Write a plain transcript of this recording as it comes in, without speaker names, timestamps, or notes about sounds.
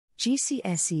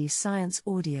GCSE Science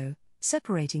Audio,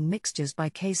 Separating Mixtures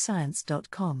by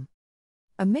kscience.com.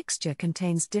 A mixture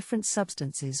contains different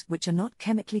substances which are not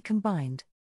chemically combined.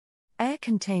 Air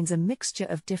contains a mixture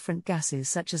of different gases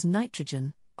such as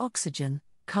nitrogen, oxygen,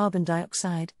 carbon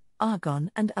dioxide, argon,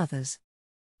 and others.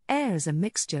 Air is a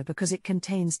mixture because it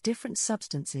contains different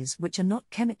substances which are not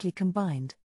chemically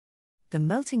combined. The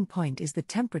melting point is the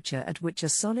temperature at which a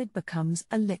solid becomes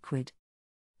a liquid.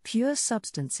 Pure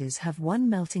substances have one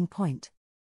melting point.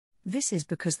 This is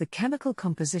because the chemical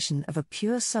composition of a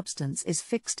pure substance is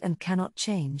fixed and cannot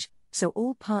change, so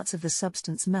all parts of the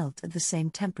substance melt at the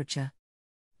same temperature.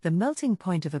 The melting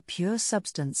point of a pure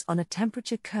substance on a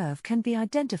temperature curve can be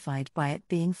identified by it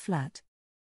being flat.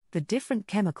 The different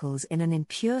chemicals in an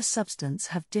impure substance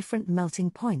have different melting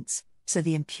points, so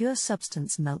the impure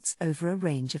substance melts over a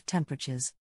range of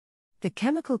temperatures. The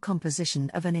chemical composition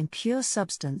of an impure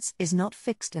substance is not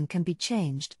fixed and can be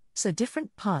changed, so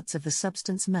different parts of the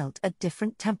substance melt at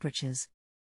different temperatures.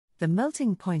 The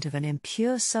melting point of an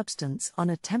impure substance on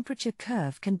a temperature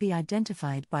curve can be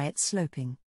identified by its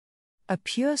sloping. A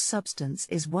pure substance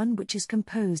is one which is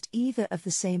composed either of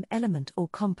the same element or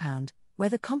compound, where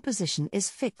the composition is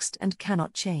fixed and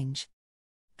cannot change.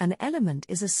 An element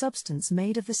is a substance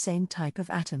made of the same type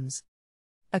of atoms.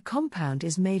 A compound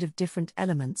is made of different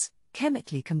elements,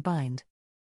 chemically combined.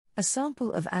 A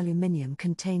sample of aluminium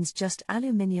contains just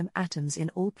aluminium atoms in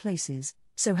all places,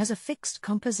 so has a fixed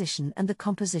composition and the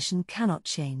composition cannot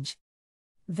change.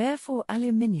 Therefore,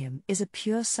 aluminium is a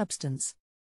pure substance.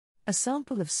 A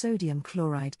sample of sodium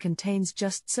chloride contains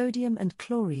just sodium and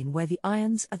chlorine where the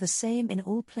ions are the same in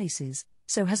all places,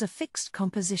 so has a fixed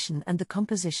composition and the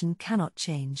composition cannot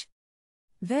change.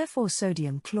 Therefore,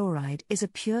 sodium chloride is a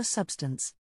pure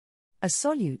substance. A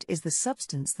solute is the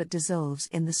substance that dissolves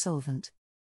in the solvent.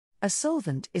 A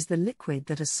solvent is the liquid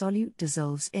that a solute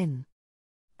dissolves in.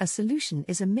 A solution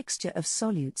is a mixture of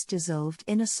solutes dissolved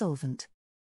in a solvent.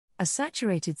 A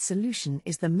saturated solution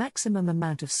is the maximum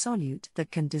amount of solute that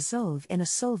can dissolve in a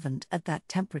solvent at that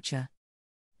temperature.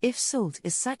 If salt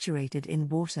is saturated in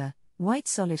water, white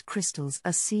solid crystals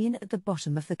are seen at the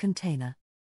bottom of the container.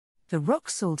 The rock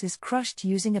salt is crushed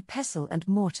using a pestle and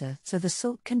mortar so the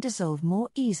salt can dissolve more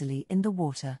easily in the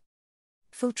water.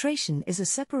 Filtration is a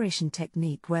separation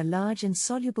technique where large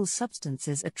insoluble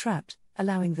substances are trapped,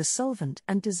 allowing the solvent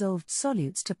and dissolved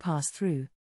solutes to pass through.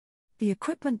 The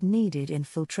equipment needed in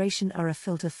filtration are a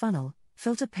filter funnel,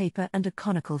 filter paper, and a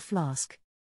conical flask.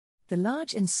 The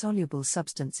large insoluble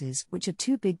substances which are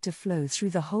too big to flow through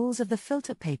the holes of the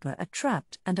filter paper are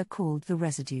trapped and are called the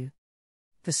residue.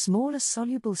 The smaller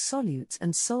soluble solutes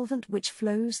and solvent which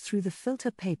flows through the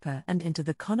filter paper and into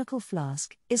the conical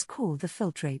flask is called the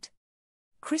filtrate.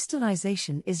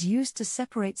 Crystallization is used to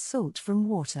separate salt from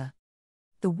water.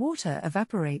 The water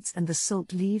evaporates and the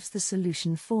salt leaves the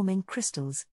solution forming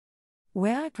crystals.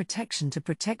 Wear eye protection to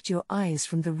protect your eyes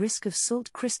from the risk of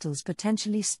salt crystals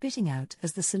potentially spitting out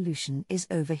as the solution is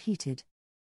overheated.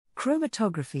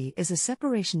 Chromatography is a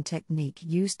separation technique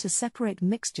used to separate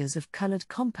mixtures of colored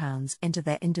compounds into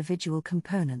their individual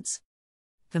components.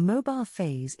 The mobile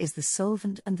phase is the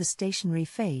solvent and the stationary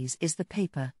phase is the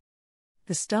paper.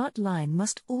 The start line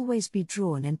must always be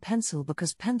drawn in pencil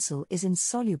because pencil is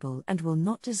insoluble and will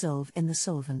not dissolve in the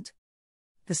solvent.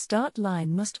 The start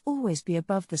line must always be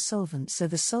above the solvent so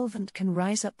the solvent can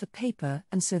rise up the paper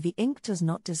and so the ink does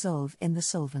not dissolve in the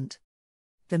solvent.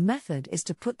 The method is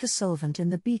to put the solvent in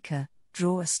the beaker,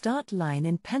 draw a start line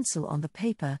in pencil on the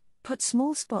paper, put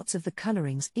small spots of the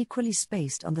colorings equally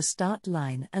spaced on the start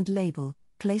line and label,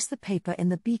 place the paper in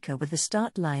the beaker with the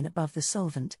start line above the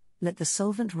solvent, let the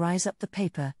solvent rise up the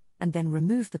paper, and then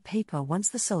remove the paper once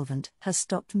the solvent has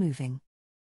stopped moving.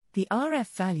 The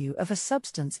RF value of a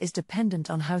substance is dependent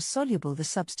on how soluble the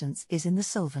substance is in the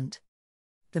solvent.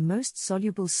 The most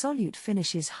soluble solute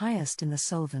finishes highest in the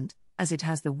solvent, as it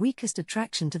has the weakest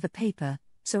attraction to the paper,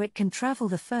 so it can travel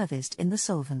the furthest in the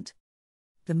solvent.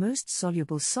 The most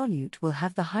soluble solute will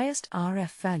have the highest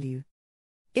RF value.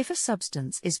 If a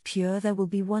substance is pure, there will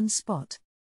be one spot.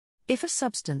 If a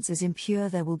substance is impure,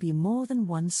 there will be more than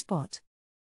one spot.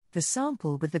 The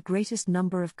sample with the greatest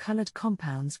number of colored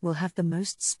compounds will have the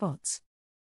most spots.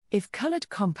 If colored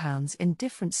compounds in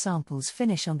different samples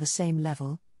finish on the same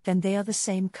level, then they are the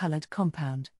same colored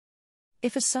compound.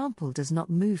 If a sample does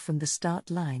not move from the start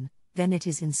line, then it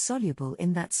is insoluble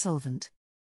in that solvent.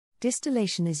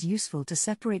 Distillation is useful to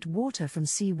separate water from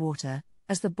seawater,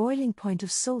 as the boiling point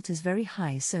of salt is very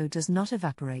high so does not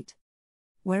evaporate.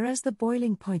 Whereas the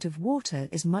boiling point of water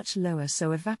is much lower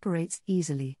so evaporates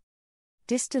easily.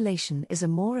 Distillation is a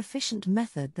more efficient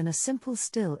method than a simple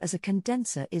still as a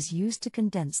condenser is used to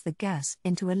condense the gas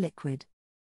into a liquid.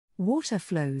 Water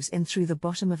flows in through the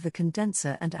bottom of the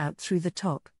condenser and out through the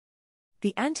top.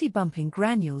 The anti-bumping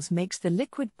granules makes the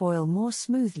liquid boil more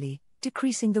smoothly,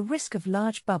 decreasing the risk of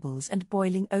large bubbles and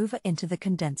boiling over into the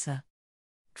condenser.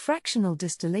 Fractional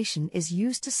distillation is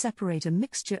used to separate a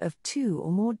mixture of two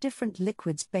or more different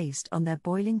liquids based on their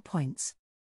boiling points.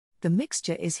 The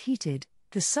mixture is heated,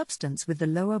 the substance with the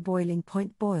lower boiling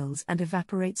point boils and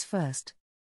evaporates first.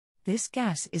 This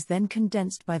gas is then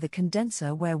condensed by the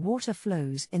condenser where water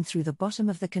flows in through the bottom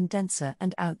of the condenser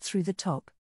and out through the top.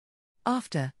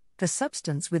 After, the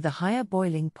substance with the higher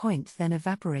boiling point then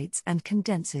evaporates and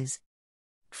condenses.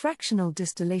 Fractional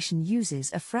distillation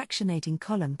uses a fractionating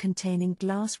column containing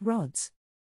glass rods.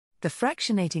 The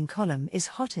fractionating column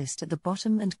is hottest at the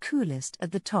bottom and coolest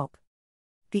at the top.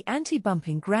 The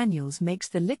anti-bumping granules makes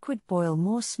the liquid boil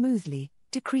more smoothly,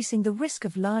 decreasing the risk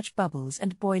of large bubbles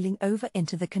and boiling over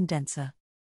into the condenser.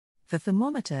 The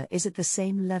thermometer is at the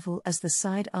same level as the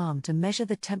side arm to measure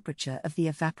the temperature of the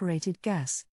evaporated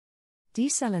gas.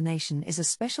 Desalination is a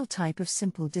special type of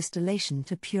simple distillation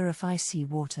to purify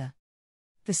seawater.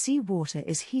 The seawater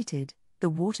is heated, the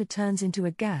water turns into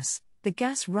a gas, the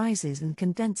gas rises and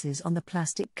condenses on the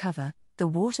plastic cover, the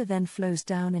water then flows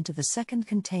down into the second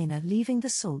container, leaving the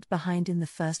salt behind in the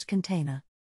first container.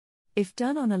 If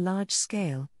done on a large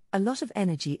scale, a lot of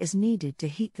energy is needed to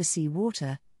heat the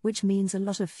seawater, which means a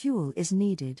lot of fuel is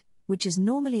needed, which is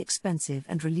normally expensive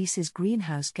and releases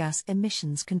greenhouse gas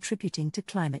emissions contributing to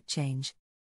climate change.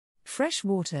 Fresh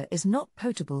water is not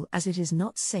potable as it is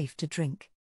not safe to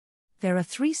drink. There are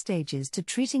 3 stages to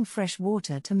treating fresh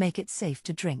water to make it safe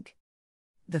to drink.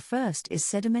 The first is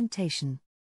sedimentation.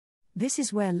 This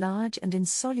is where large and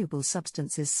insoluble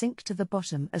substances sink to the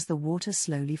bottom as the water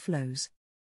slowly flows.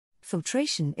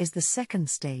 Filtration is the second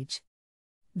stage.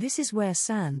 This is where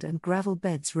sand and gravel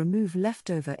beds remove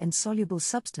leftover insoluble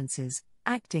substances,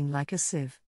 acting like a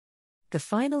sieve. The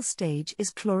final stage is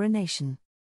chlorination.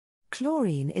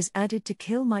 Chlorine is added to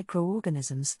kill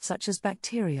microorganisms such as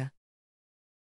bacteria.